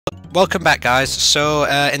Welcome back, guys. So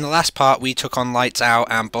in the last part we took on Lights Out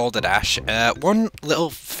and Boulder Dash. One little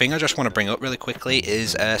thing I just want to bring up really quickly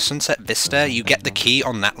is Sunset Vista. You get the key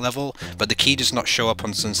on that level, but the key does not show up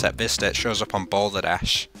on Sunset Vista, it shows up on Boulder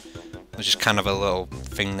Dash. Which is kind of a little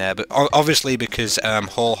thing there, but obviously because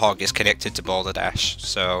Whole Hog is connected to Boulder Dash,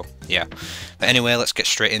 so yeah. But anyway, let's get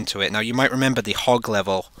straight into it. Now you might remember the Hog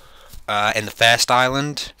level in the first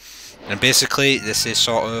island. And basically, this is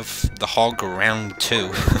sort of the Hog round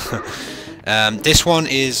 2. This one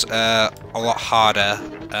is a lot harder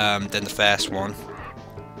than the first one,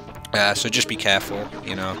 so just be careful,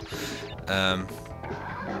 you know.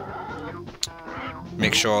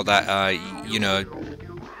 Make sure that you know,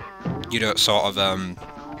 you don't sort of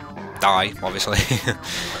die, obviously.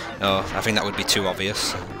 Oh, I think that would be too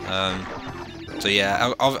obvious. So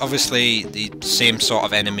yeah, obviously the same sort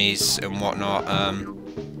of enemies and whatnot.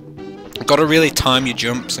 Got to really time your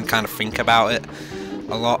jumps and kind of think about it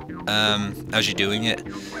a lot as you're doing it,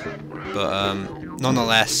 but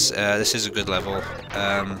nonetheless, this is a good level.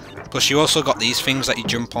 Plus you also got these things that you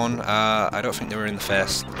jump on. I don't think they were in the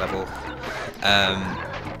first level.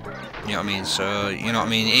 You know what I mean? So, you know what I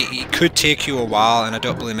mean? It could take you a while, and I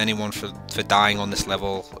don't blame anyone for dying on this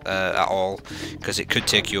level at all, because it could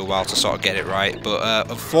take you a while to sort of get it right. But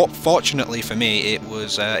fortunately for me, it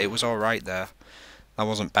was alright there. That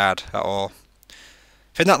wasn't bad at all. I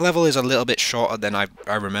think that level is a little bit shorter than I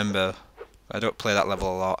remember. I don't play that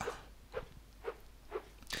level a lot.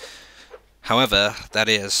 However, that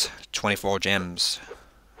is 24 gems.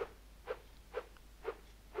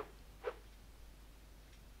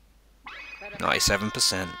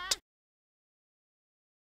 %.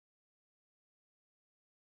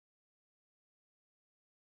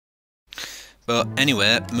 But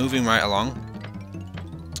anyway, moving right along,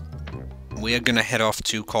 we are going to head off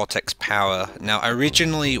to Cortex Power. Now, I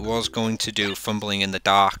originally was going to do Fumbling in the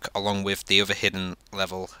Dark along with the other hidden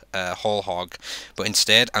level, Whole Hog, but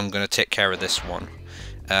instead I'm going to take care of this one.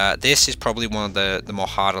 This is probably one of the more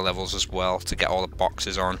harder levels as well to get all the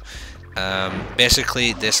boxes on.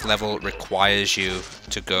 Basically, this level requires you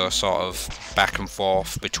to go sort of back and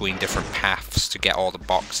forth between different paths to get all the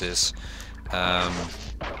boxes.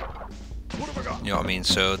 You know what I mean?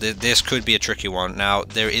 So this could be a tricky one. Now,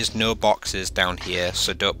 there is no boxes down here,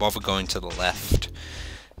 so don't bother going to the left.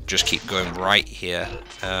 Just keep going right here,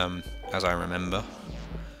 as I remember.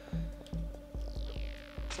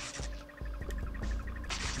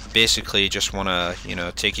 Basically, you just want to, you know,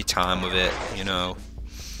 take your time with it, you know.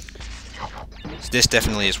 This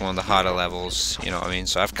definitely is one of the harder levels, you know what I mean?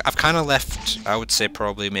 So I've kind of left, I would say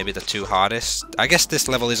probably maybe the 2 hardest. I guess this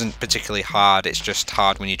level isn't particularly hard, it's just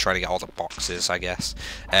hard when you try to get all the boxes, I guess.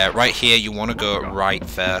 Right here you want to go right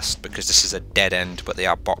first, because this is a dead end, but there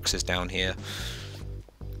are boxes down here.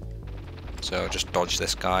 So just dodge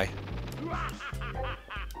this guy.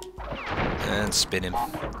 And spin him.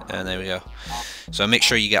 And there we go. So make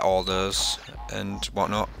sure you get all those and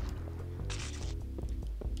whatnot.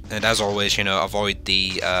 And as always, you know, avoid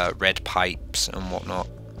the red pipes and whatnot.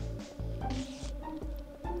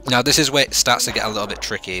 Now this is where it starts to get a little bit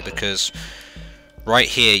tricky, because right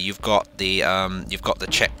here you've got the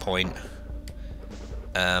checkpoint,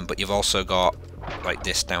 but you've also got like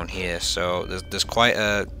this down here. So there's quite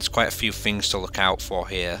a few things to look out for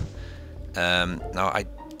here. Now I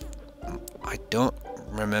don't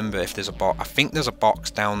remember if there's a box. I think there's a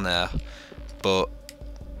box down there, but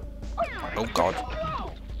oh god.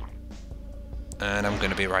 And I'm going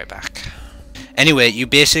to be right back. Anyway, you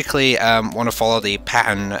basically want to follow the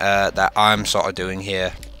pattern that I'm sort of doing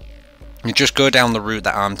here. You just go down the route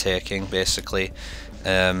that I'm taking, basically.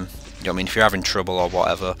 You know what I mean, if you're having trouble or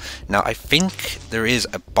whatever. Now, I think there is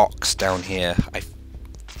a box down here. I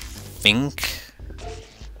think.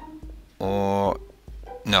 Or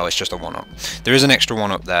no, it's just a 1-up. There is an extra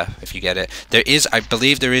 1-up there, if you get it. There is, I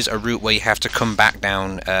believe there is a route where you have to come back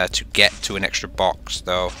down to get to an extra box,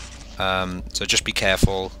 though. So just be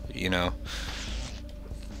careful, you know.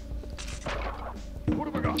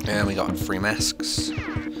 And we got 3 masks.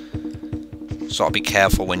 Sort of be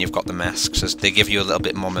careful when you've got the masks, as they give you a little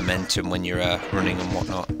bit more momentum when you're running and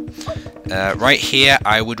whatnot. Right here,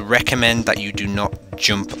 I would recommend that you do not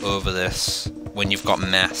jump over this when you've got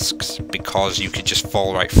masks, because you could just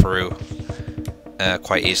fall right through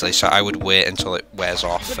quite easily. So I would wait until it wears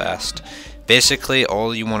off first. Basically,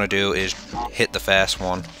 all you want to do is hit the first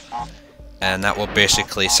one, and that will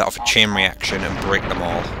basically set off a chain reaction and break them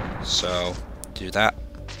all. So do that.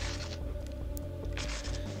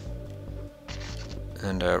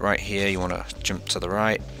 And right here you want to jump to the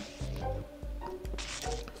right.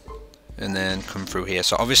 and then come through here.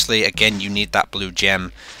 So obviously, again, you need that blue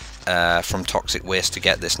gem from toxic waste to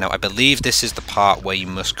get this. Now I believe this is the part where you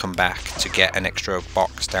must come back to get an extra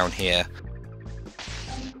box down here.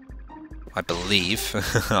 I believe.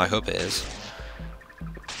 I hope it is.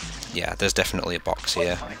 Yeah, there's definitely a box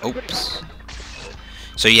here. Oops.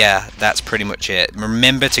 So yeah, that's pretty much it.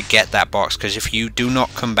 Remember to get that box, because if you do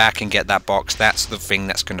not come back and get that box, that's the thing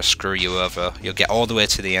that's going to screw you over. You'll get all the way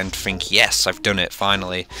to the end, think, yes, I've done it,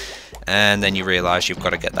 finally. And then you realise you've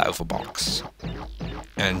got to get that other box.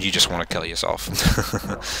 And you just want to kill yourself.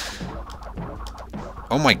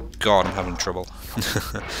 Oh my god, I'm having trouble.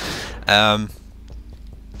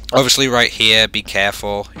 Obviously right here, be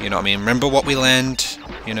careful, you know what I mean? Remember what we learned,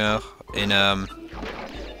 you know, in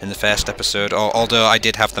the first episode, although I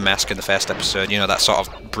did have the mask in the first episode, you know, that sort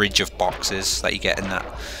of bridge of boxes that you get in that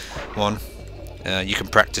one. You can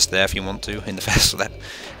practice there if you want to in the first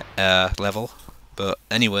level, but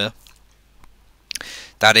anyway,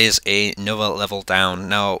 that is another level down.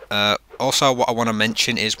 Now, also what I want to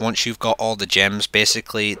mention is once you've got all the gems,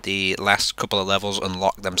 basically the last couple of levels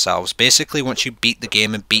unlock themselves. Basically, once you beat the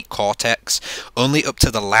game and beat Cortex, only up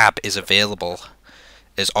to the lab is available.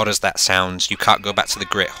 As odd as that sounds, you can't go back to the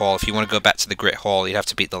Great Hall. If you want to go back to the Great Hall, you have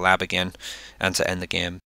to beat the lab again and to end the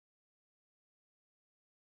game.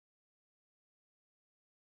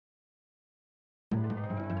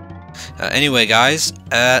 Anyway guys,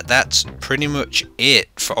 that's pretty much it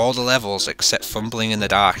for all the levels except Fumbling in the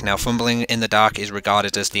Dark. Now Fumbling in the Dark is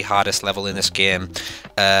regarded as the hardest level in this game,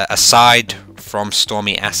 aside from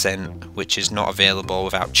Stormy Ascent, which is not available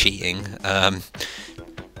without cheating.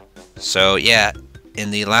 So yeah,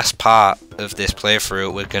 in the last part of this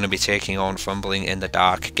playthrough we're going to be taking on Fumbling in the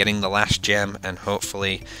Dark, getting the last gem and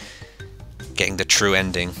hopefully getting the true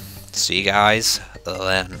ending. See you guys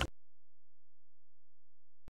then.